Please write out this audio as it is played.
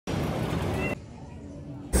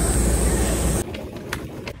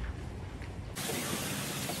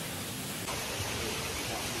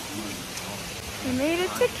made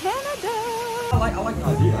it to Canada. I like the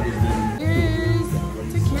idea. Cheers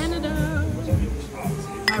to Canada.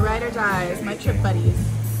 My ride or dies, my trip buddies.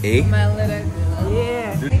 Eh? My little girl.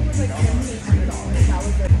 Yeah.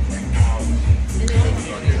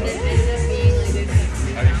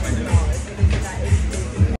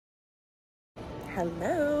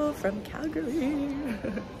 Hello from Calgary.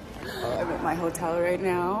 I'm at my hotel right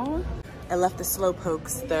now. I left the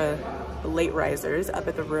slowpokes, the late risers, up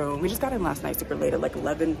at the room. We just got in last night super late. At like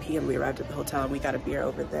 11 p.m. we arrived at the hotel and we got a beer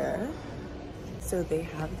over there. So they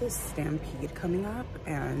have this stampede coming up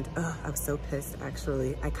and I was so pissed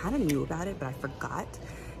actually. I kind of knew about it, but I forgot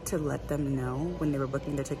to let them know when they were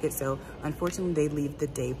booking the ticket. So unfortunately they leave the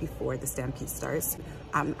day before the stampede starts.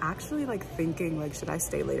 I'm actually like thinking like, should I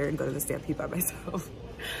stay later and go to the stampede by myself?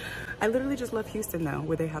 I literally just left Houston though,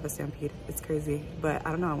 where they have a stampede. It's crazy, but I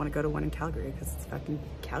don't know, I wanna go to one in Calgary because it's fucking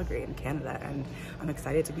Calgary in Canada and I'm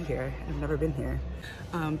excited to be here. I've never been here.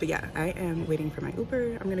 But yeah, I am waiting for my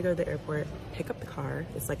Uber. I'm gonna go to the airport, pick up the car.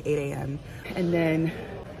 It's like 8 a.m. And then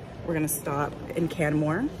we're gonna stop in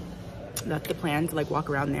Canmore. That's the plan, to like walk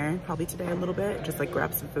around there probably today a little bit, just like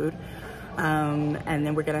grab some food. And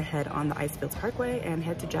then we're gonna head on the Icefields Parkway and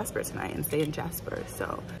head to Jasper tonight and stay in Jasper.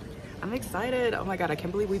 So I'm excited. Oh my God, I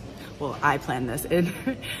can't believe I planned this in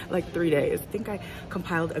like 3 days. I think I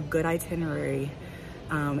compiled a good itinerary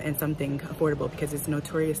and something affordable because it's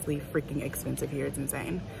notoriously freaking expensive here. It's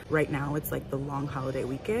insane. Right now it's like the long holiday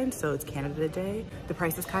weekend, so it's Canada Day. The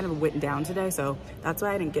prices kind of went down today, so that's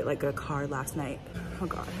why I didn't get like a car last night. Oh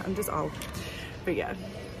God, I'm just all, but yeah,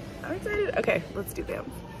 I'm excited. Okay, let's do BANFF.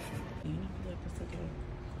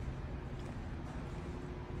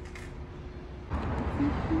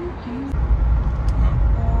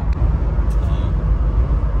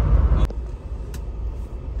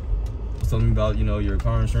 Something about, you know, your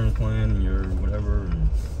car insurance plan and your whatever.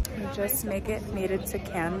 We just made it to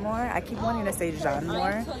Canmore. I keep wanting to say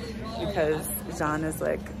Jeanmore because Jean is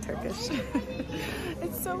like Turkish.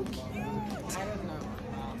 It's so cute.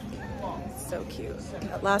 It's so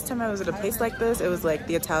cute. Last time I was at a place like this, it was like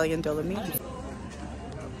the Italian Dolomites.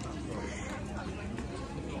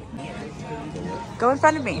 Go in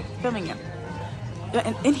front of me, filming you.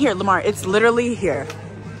 In here, Lamar, it's literally here.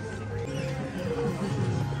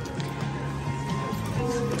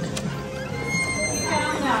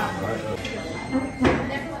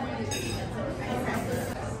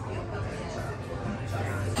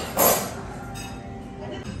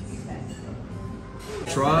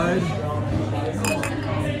 Tried.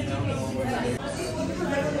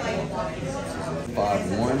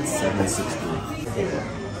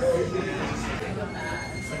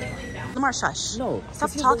 Lamar, shush. No.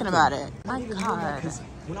 Stop talking about it. My God.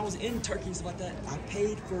 When I was in Turkey and stuff like that, I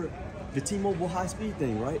paid for the T-Mobile high-speed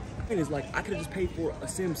thing, right? And it's like, I could have just paid for a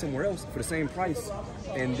SIM somewhere else for the same price,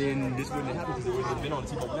 and then this wouldn't have happened because it would have been on the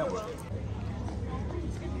T-Mobile network.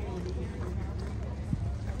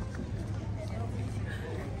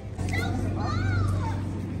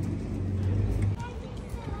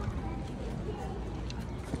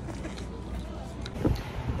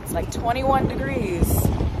 It's like 21 degrees.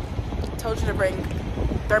 Told you to bring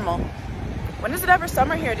thermal. When is it ever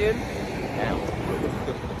summer here, dude?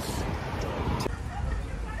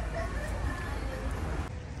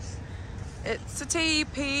 It's a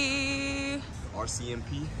TP.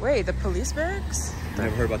 RCMP? Wait, the police barracks? You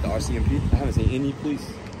never heard about the RCMP? I haven't seen any police.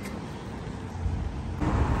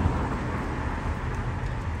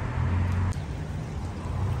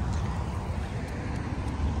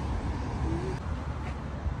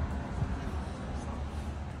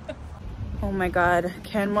 Oh my God,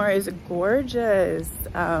 Canmore is gorgeous.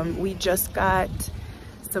 We just got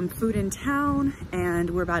some food in town and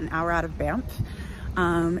we're about an hour out of BANFF.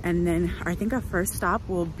 And then I think our first stop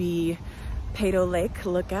will be Peyto Lake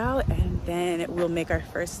Lookout, and then we'll make our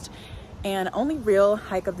first and only real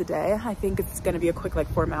hike of the day. I think it's gonna be a quick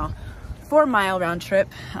like 4 mile round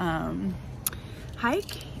trip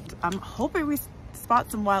hike. I'm hoping we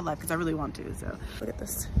spot some wildlife because I really want to. So look at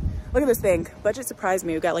this. Look at this thing. Budget surprised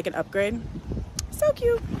me. We got like an upgrade. So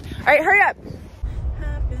cute. All right, hurry up.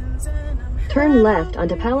 Turn left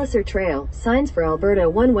onto Palliser Trail. Signs for Alberta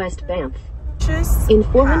 1 West BANFF. In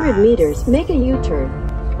 400 meters, make a U-turn.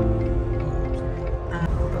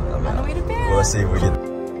 On the way to BANFF. Well, let's see if we get.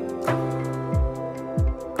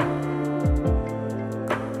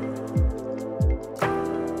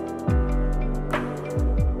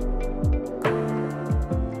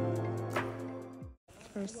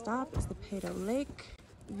 First stop is the Peyto Lake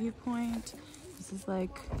viewpoint. This is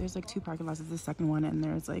like, there's like 2 parking lots. This is the second one, and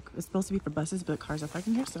there's like, it's supposed to be for buses, but cars are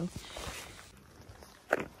parking here, so.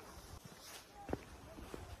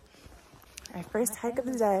 I First hike of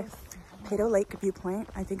the day, Peyto Lake viewpoint.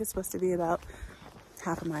 I think it's supposed to be about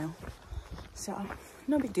half a mile. So,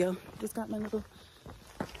 no big deal. Just got my little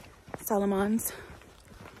Salomons.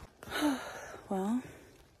 Well,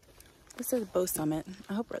 this is Bow Summit.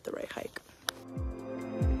 I hope we're at the right hike.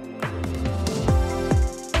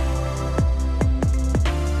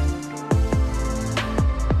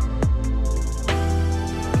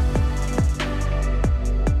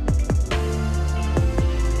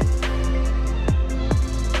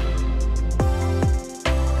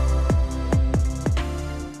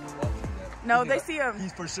 No, they see him.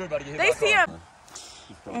 He's for sure about to get hit. They see him.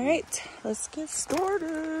 All right, let's get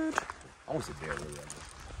started. I want to sit there really.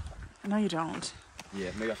 No, you don't. Yeah,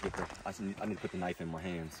 maybe I should get I need to put the knife in my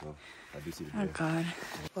hand, so I do see the Oh, God.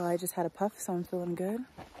 Well, I just had a puff, so I'm feeling good.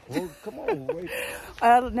 Well, come on, wait.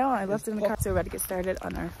 I don't know. I left it in the car. So we're about to get started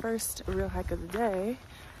on our first real hike of the day.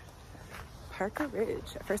 Parker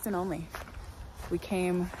Ridge, first and only. We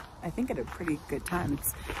came, I think, at a pretty good time.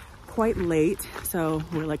 It's quite late, so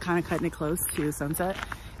we're like kind of cutting it close to sunset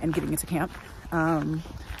and getting into camp.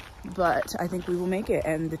 But I think we will make it,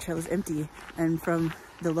 and the trail is empty. And from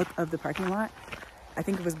the look of the parking lot, I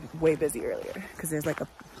think it was way busy earlier because there's like a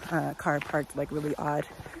car parked like really odd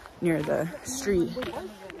near the street.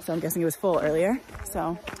 So I'm guessing it was full earlier.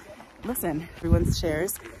 So listen, everyone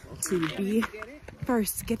shares to be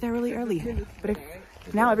first, get there really early. But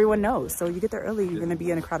if now everyone knows, so you get there early, you're gonna be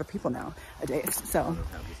in a crowd of people nowadays. So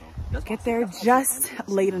get there just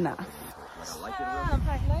late enough. I like it.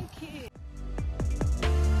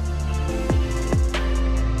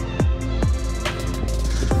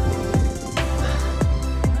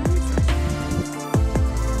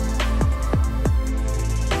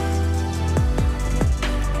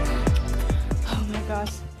 Oh my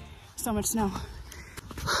gosh, so much snow.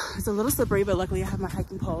 It's a little slippery, but luckily I have my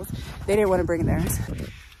hiking poles. They didn't want to bring theirs.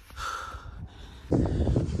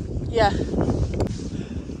 Yeah.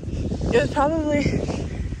 It was probably,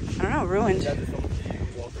 I don't know, ruined.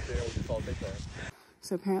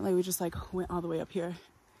 So apparently we just like went all the way up here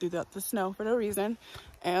through the snow for no reason.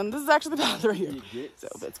 And this is actually the path right here. So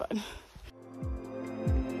it's fine.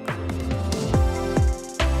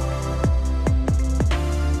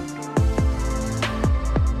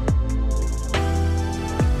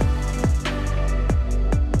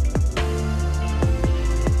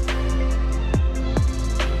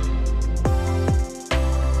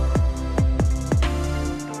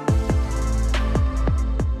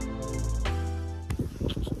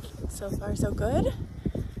 So far, so good.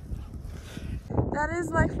 That is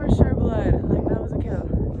like for sure blood. Like that was a kill.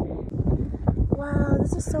 Wow,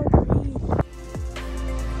 this is so pretty.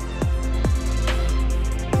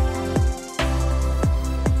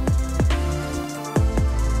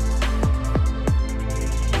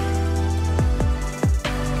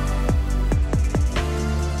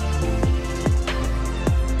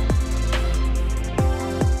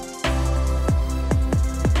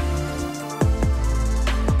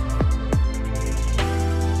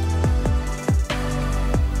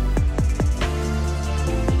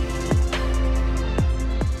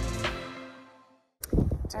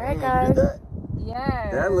 Yeah.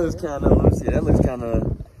 That looks kind of, let me see, that looks kind of,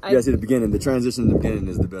 you guys see the beginning, the transition in the beginning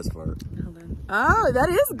is the best part. Hold on. Oh, that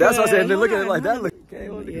is good. That's what I said, look at it like that. Look, okay,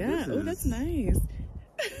 oh, look at yeah, this. oh, that's nice.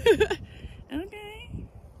 Okay.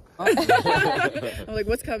 I'm like,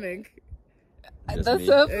 what's coming? That's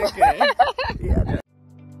up. Okay. Yeah.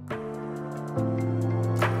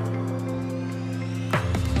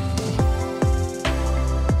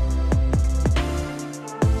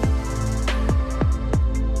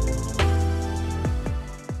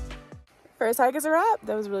 First hike is a wrap.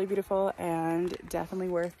 That was really beautiful and definitely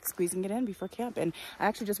worth squeezing it in before camp. And I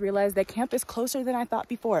actually just realized that camp is closer than I thought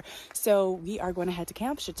before. So we are going to head to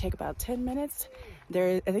camp. Should take about 10 minutes.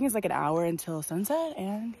 I think it's like an hour until sunset.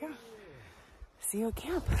 And yeah, see you at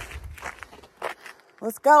camp.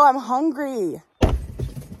 Let's go. I'm hungry.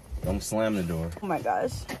 Don't slam the door. Oh my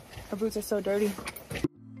gosh. Our boots are so dirty.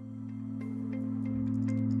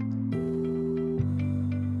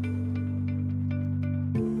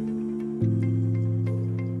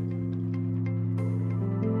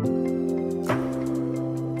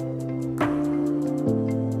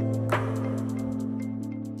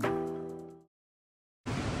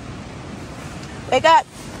 Wake up!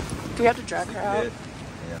 Do we have to drag her out?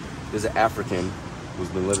 Yeah. There's an African who's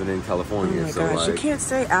been living in California. Oh my so gosh, like, you can't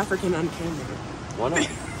say African on camera. Why not?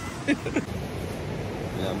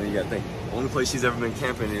 Yeah, I mean, you gotta think. The only place she's ever been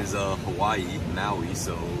camping is Hawaii, Maui,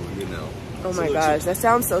 so, you know. Oh so my gosh, that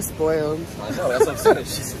sounds so spoiled. I know, that's what I'm saying.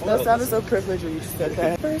 She's spoiled. That sounded so privileged when you just said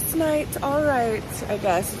that. First night, all right, I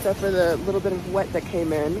guess, except for the little bit of wet that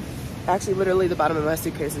came in Actually, literally the bottom of my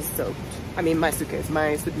suitcase is soaked. I mean, my suitcase,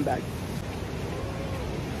 my sleeping bag.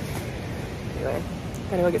 Anyway,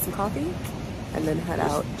 gonna go get some coffee and then head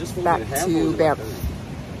out back to BANFF.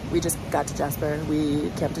 We just got to Jasper.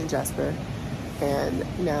 We camped in Jasper. And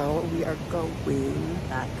now we are going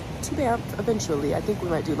back to BANFF eventually. I think we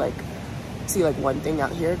might do like, see like one thing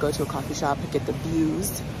out here, go to a coffee shop, get the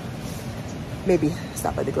views. Maybe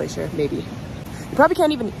stop by the glacier, maybe. You probably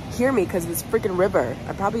can't even hear me because this freaking river.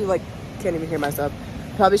 I probably like can't even hear myself.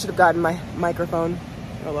 Probably should have gotten my microphone.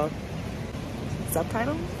 Oh well.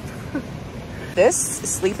 Subtitle? This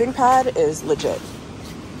sleeping pad is legit.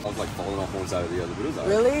 I was like falling off one side or the other, but it was all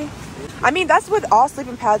right. Really? I mean, that's with all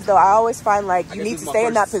sleeping pads though. I always find like you need to stay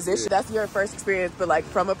in that position. Yeah. That's your first experience, but like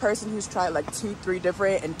from a person who's tried like 2-3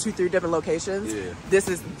 different locations, yeah, this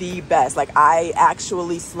is the best. Like I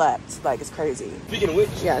actually slept. Like it's crazy. Speaking of which,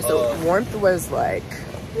 yeah, so warmth was like,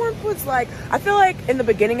 I feel like in the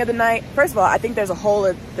beginning of the night, first of all, I think there's a hole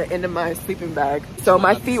at the end of my sleeping bag. So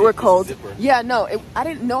my feet were cold. Yeah, no, I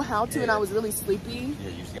didn't know how to, and I was really sleepy. Yeah,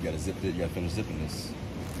 you gotta zip it, you gotta finish zipping this.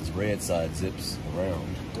 Red side zips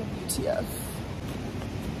around. WTF.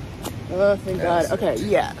 Oh, thank God. Okay,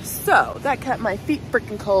 yeah. So that kept my feet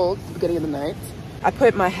freaking cold at the beginning of the night. I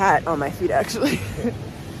put my hat on my feet actually.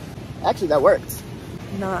 Actually, that worked.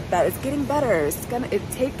 Not bad. It's getting better. It's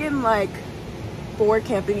taken like 4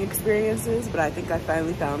 camping experiences, but I think I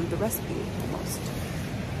finally found the recipe almost.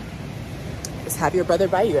 Just have your brother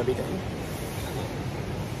buy you everything.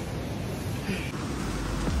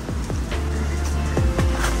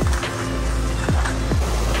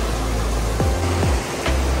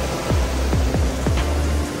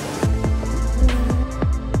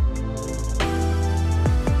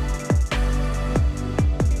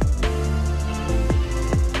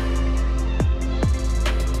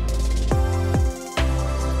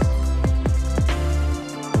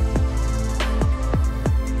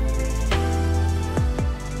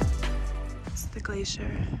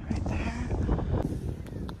 Right there.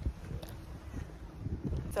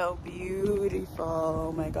 So beautiful.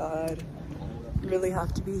 Oh my God. Really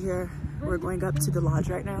have to be here. We're going up to the lodge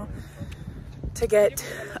right now to get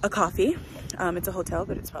a coffee. It's a hotel,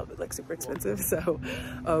 but it's probably like super expensive. So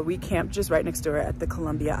we camped just right next door at the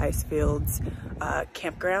Columbia Icefields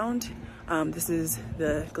campground. This is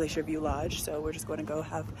the Glacier View Lodge. So we're just going to go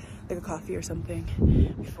have like a coffee or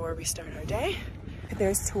something before we start our day.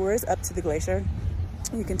 There's tours up to the glacier.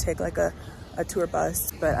 You can take like a tour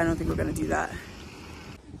bus, but I don't think we're gonna do that.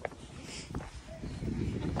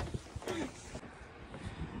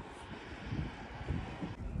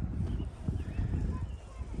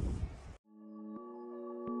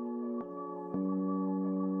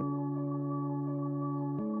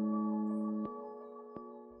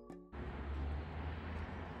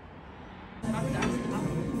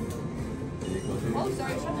 Oh,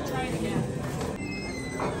 sorry, try it again.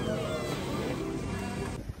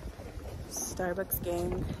 Starbucks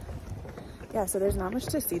gang. Yeah, so there's not much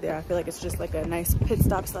to see there. I feel like it's just like a nice pit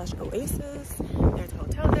stop / oasis. There's a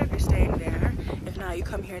hotel there if you're staying there. If not, you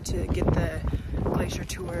come here to get the glacier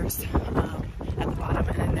tours at the bottom.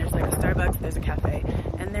 And then there's like a Starbucks, there's a cafe,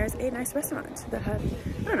 and there's a nice restaurant that had,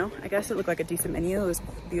 I don't know, I guess it looked like a decent menu. It was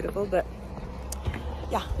beautiful, but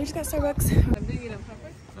yeah, we just got Starbucks. I'm doing it on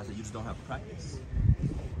purpose. I said you just don't have practice.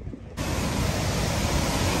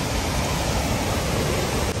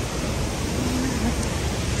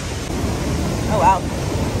 Oh wow.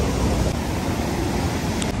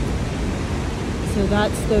 So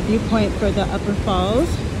that's the viewpoint for the upper falls,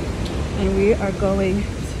 and we are going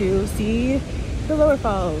to see the lower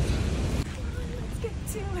falls. Let's get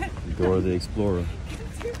to it. Dora the Explorer.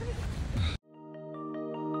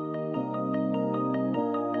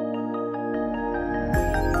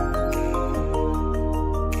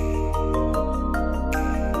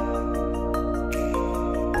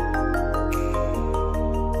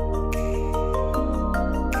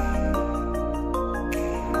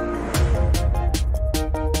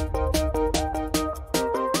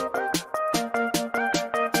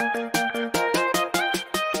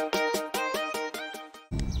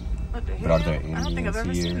 But are there Indians I don't think I've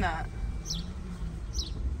ever here? seen that.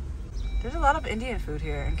 There's a lot of Indian food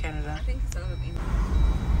here in Canada. I think so.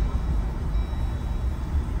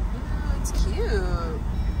 It's cute.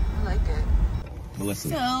 I like it. Melissa.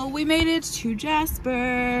 So we made it to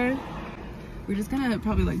Jasper. We're just gonna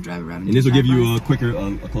probably like drive around. And this will give you a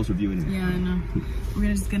closer view anyway. Yeah, I know.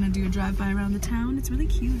 We're just gonna do a drive-by around the town. It's really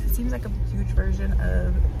cute. It seems like a huge version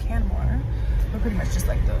of Canmore. We're pretty much just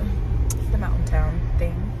like the mountain town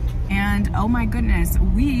thing. And oh my goodness,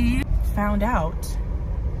 we found out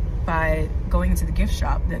by going into the gift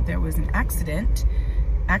shop that there was an accident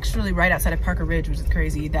actually right outside of Parker Ridge, which is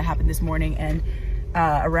crazy. That happened this morning, and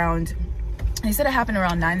they said it happened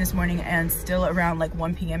around 9 this morning, and still around like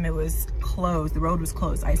 1 p.m. it was closed. The road was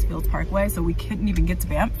closed, Icefields Parkway, so we couldn't even get to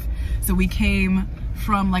BANFF. So we came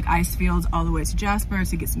from like Icefields all the way to Jasper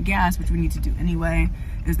to get some gas, which we need to do anyway.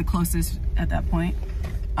 It was the closest at that point.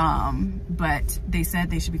 But they said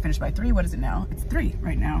they should be finished by 3. What is it now? It's 3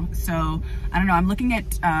 right now. So I don't know. I'm looking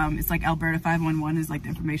at, it's like Alberta 511 is like the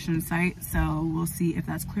information site. So we'll see if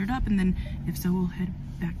that's cleared up. And then if so, we'll head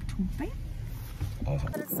back to BANFF.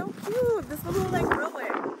 Awesome. But it's so cute. This little like railway.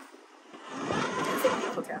 It's a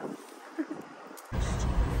beautiful town.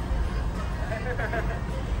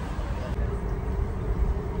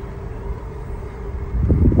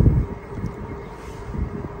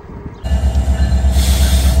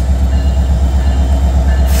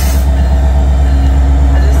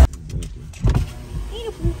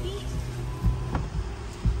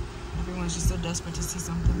 Everyone's just so desperate to see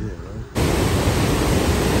something. Yeah, right?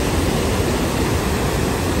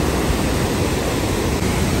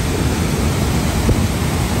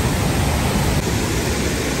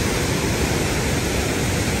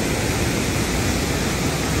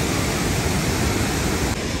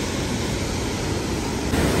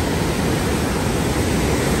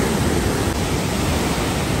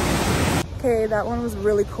 Okay, that one was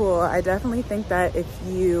really cool. I definitely think that if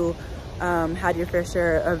you had your fair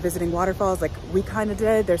share of visiting waterfalls, like we kind of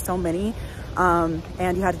did, there's so many,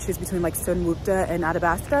 and you had to choose between like Sunwupta and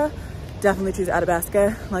Athabasca, definitely choose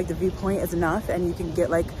Athabasca. Like the viewpoint is enough, and you can get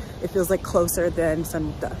like, it feels like closer than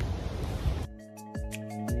Sunwupta.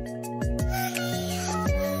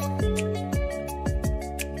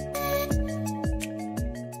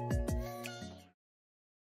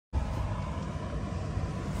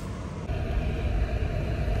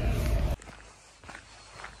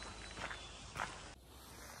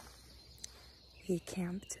 We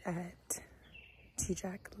camped at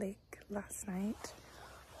Lake last night,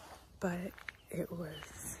 but it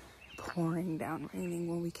was pouring down raining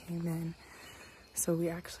when we came in, so we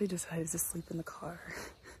actually decided to sleep in the car.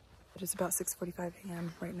 It is about 6:45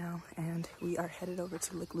 a.m. right now, and we are headed over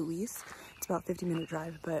to Lake Louise. It's about a 50-minute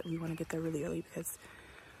drive, but we want to get there really early because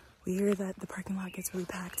we hear that the parking lot gets really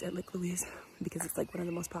packed at Lake Louise because it's like one of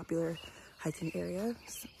the most popular hiking areas,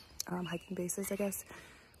 hiking bases, I guess.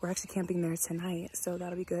 We're actually camping there tonight, so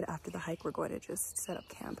that'll be good. After the hike, we're going to just set up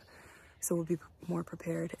camp. So we'll be more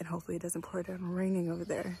prepared, and hopefully it doesn't pour down raining over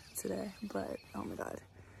there today. But, oh my God.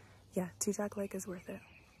 Yeah, Lake is worth it.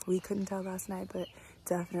 We couldn't tell last night, but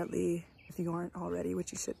definitely, if you aren't already,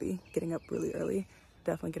 which you should be, getting up really early,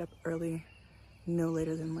 definitely get up early, no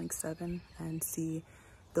later than like 7, and see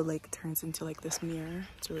the lake turns into like this mirror.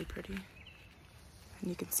 It's really pretty. And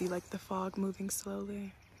you can see like the fog moving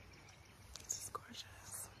slowly. This is gorgeous.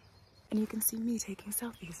 And you can see me taking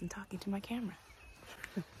selfies and talking to my camera.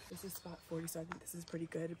 This is spot 40, so I think this is pretty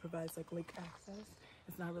good. It provides like lake access.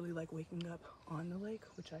 It's not really like waking up on the lake,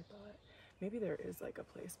 which I thought. Maybe there is like a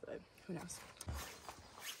place, but who knows.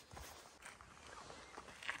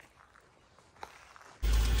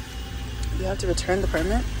 You have to return the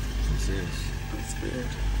permit? This is. That's weird.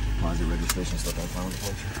 Deposit registration stuff I found the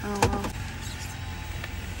picture. Oh, wow.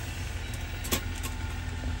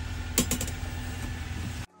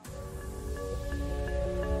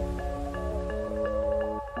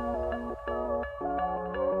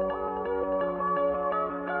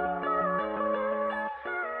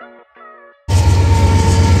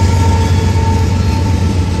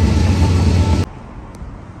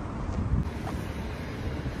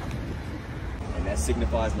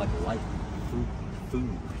 Signifies like life, food,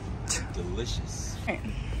 delicious. Right.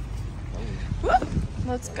 Oh.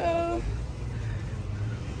 Let's go.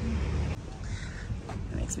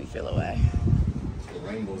 It makes me feel away. The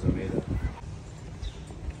rainbows are made of.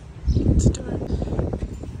 It's dark.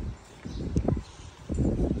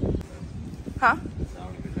 Huh? I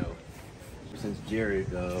don't even know. Since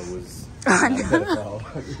Jared was.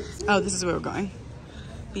 Oh, this is where we're going.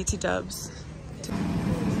 BT Dubs.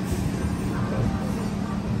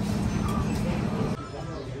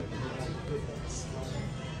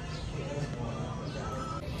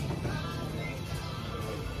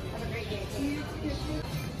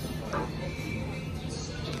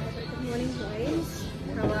 Morning, Louise.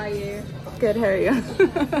 How are you? Good, how are you? Would you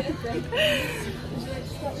like to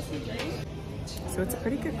start with some drinks? So it's a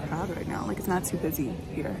pretty good crowd right now. Like, it's not too busy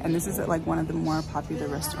here. And this is at like one of the more popular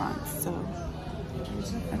restaurants. So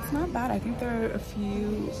it's not bad. I think there are a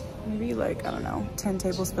few, maybe like, I don't know, 10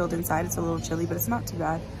 tables filled inside. It's a little chilly, but it's not too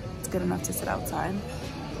bad. It's good enough to sit outside.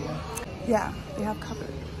 Yeah, they have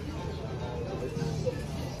covered.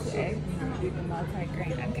 egg, with the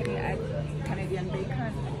multi-grain and can you add Canadian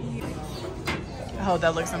bacon? Oh,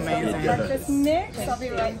 that looks amazing. Breakfast mix. I'll be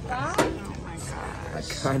right back. Oh my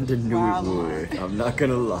gosh. I kinda knew it would. I'm not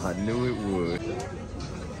gonna lie, I knew it would.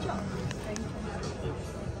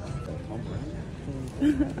 I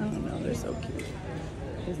don't know, they're so cute.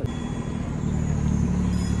 Do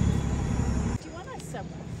you want a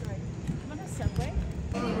Subway? Sorry. Do you want a Subway?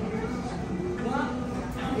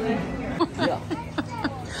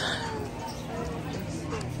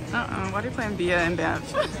 Why are you playing Bia and BANFF?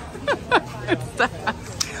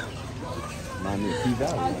 Remind me of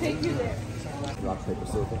P-Valley. I'll take you there. Rock, paper,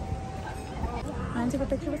 scissors. Want to take a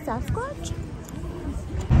picture with Sasquatch?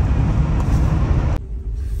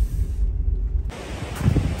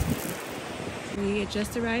 We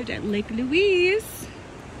just arrived at Lake Louise.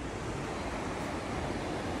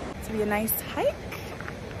 It's gonna be a nice hike.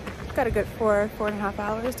 Got a good 4.5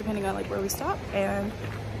 hours depending on like where we stop, and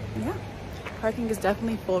yeah, parking is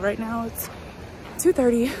definitely full right now. It's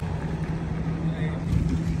 2:30.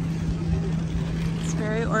 It's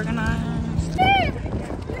very organized.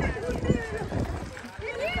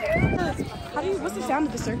 What's the sound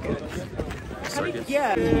of the circuit? Circus?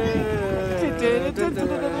 Yeah.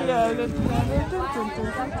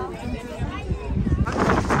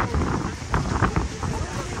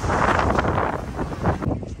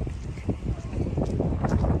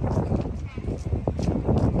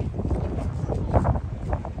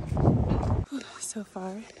 So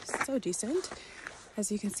far, so decent.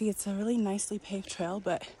 As you can see, it's a really nicely paved trail,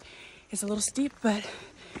 but it's a little steep, but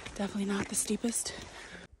definitely not the steepest.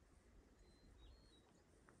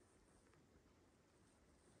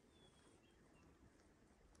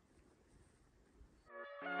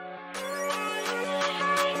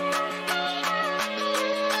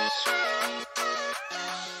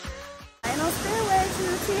 Final stairway to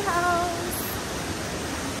the tea house.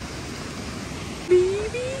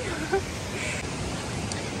 Baby.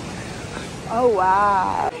 Oh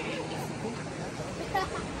wow.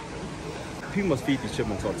 People must feed these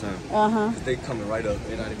chipmunks all the time. Uh-huh. They coming right up.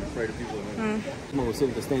 They're not even afraid of people. Someone was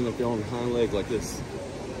sitting there standing up there on their hind legs like this.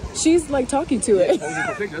 She's like talking to it.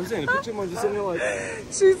 I'm saying, the chipmunks just sitting there like.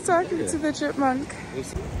 She's talking to the chipmunk.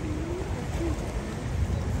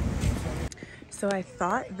 So I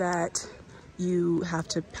thought that you have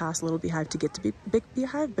to pass Little Beehive to get to Big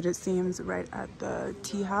Beehive, but it seems right at the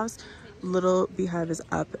tea house, Little Beehive is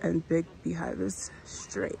up and Big Beehive is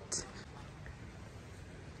straight.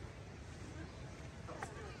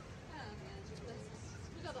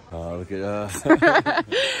 Oh, look at us.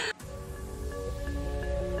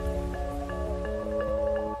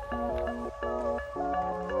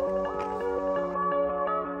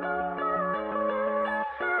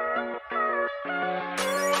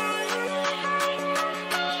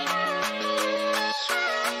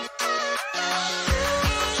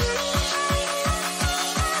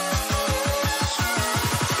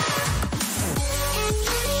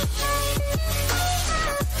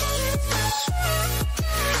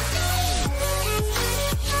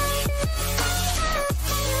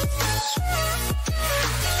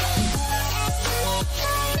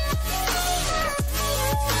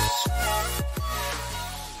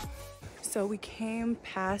 So we came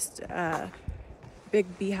past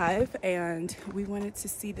Big Beehive and we wanted to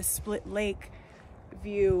see the Split Lake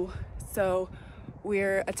view. So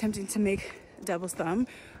we're attempting to make Devil's Thumb.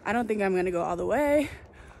 I don't think I'm gonna go all the way.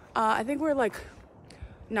 I think we're like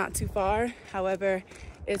not too far. However,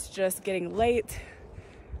 it's just getting late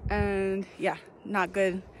and yeah, not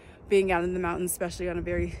good being out in the mountains, especially on a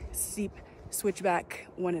very steep switchback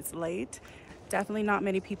when it's late. Definitely not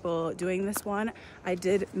many people doing this one. I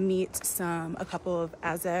did meet a couple of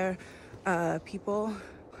Azer people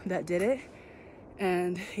that did it.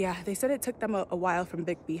 And yeah, they said it took them a while from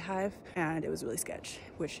Big Beehive and it was really sketch,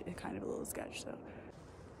 which is kind of a little sketch, so.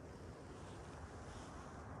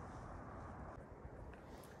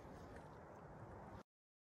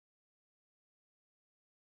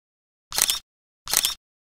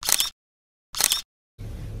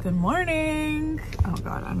 Good morning. Oh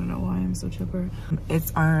God, I don't know why I'm so chipper.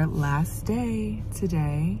 It's our last day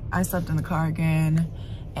today. I slept in the car again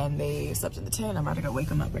and they slept in the tent. I'm about to go wake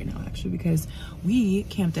them up right now actually because we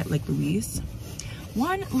camped at Lake Louise.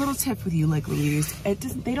 One little tip with you, Lake Louise,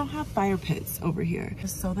 they don't have fire pits over here.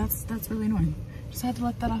 So that's really annoying. Just had to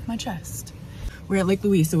let that off my chest. We're at Lake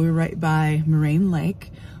Louise, so we're right by Moraine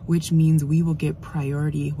Lake, which means we will get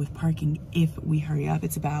priority with parking if we hurry up.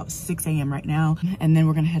 It's about 6 a.m. right now, and then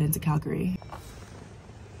we're gonna head into Calgary.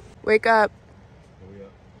 Wake up.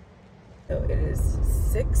 So it is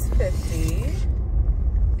 6:50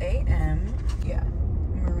 a.m. Yeah,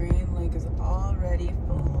 Moraine Lake is already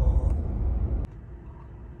full.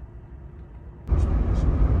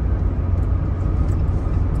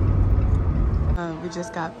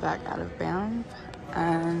 just got back out of BANFF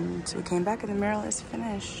and we came back and the mural is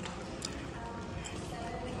finished.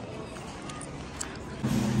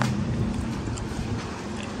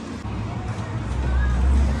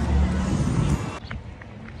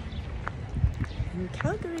 In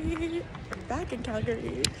Calgary, we're back in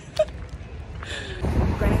Calgary.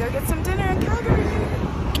 We're gonna go get some dinner in Calgary.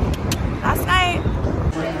 Last night.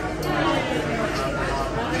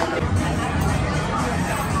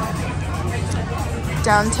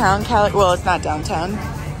 Downtown Calgary. Well, it's not downtown.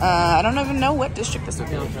 I don't even know what district this would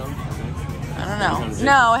be. I don't know.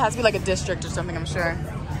 No, it has to be like a district or something, I'm sure.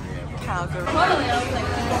 Calgary.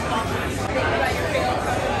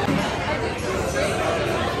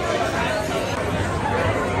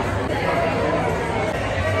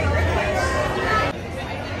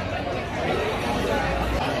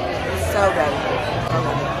 So good.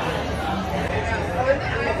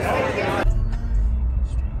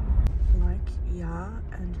 Like, yeah,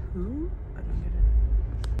 and who? I don't get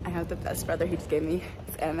it. I have the best brother. He just gave me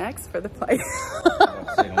his Amex for the flight.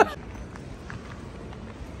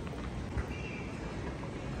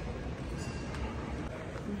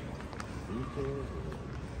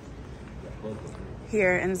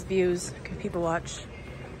 Here in his views, people watch.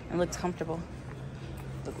 It looks comfortable.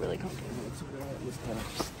 Look really comfortable.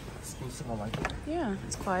 Yeah,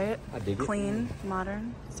 it's quiet, clean,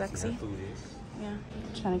 modern, sexy. Yeah.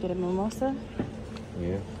 Trying to get a mimosa?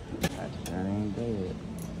 Yeah. That ain't bad.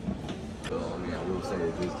 So, I mean, I will say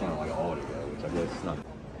it's just kind of like an audit, which I guess is not.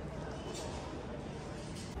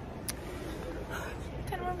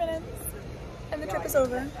 10 more minutes, and the trip is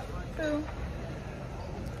over. Boo.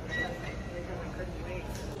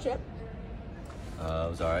 Trip? It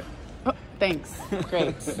was alright. Oh, thanks.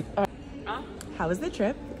 Great. How was the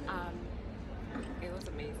trip? It was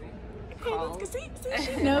amazing. Hey, let's go see.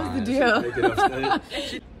 She knows the deal.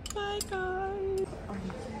 Bye, guys.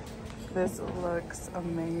 This looks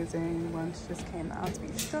amazing. Lunch just came out. It's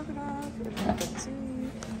beef stroganoff.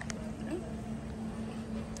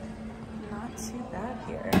 Not too bad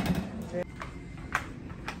here.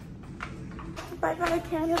 Bye-bye,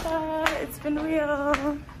 Canada. It's been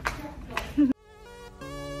real.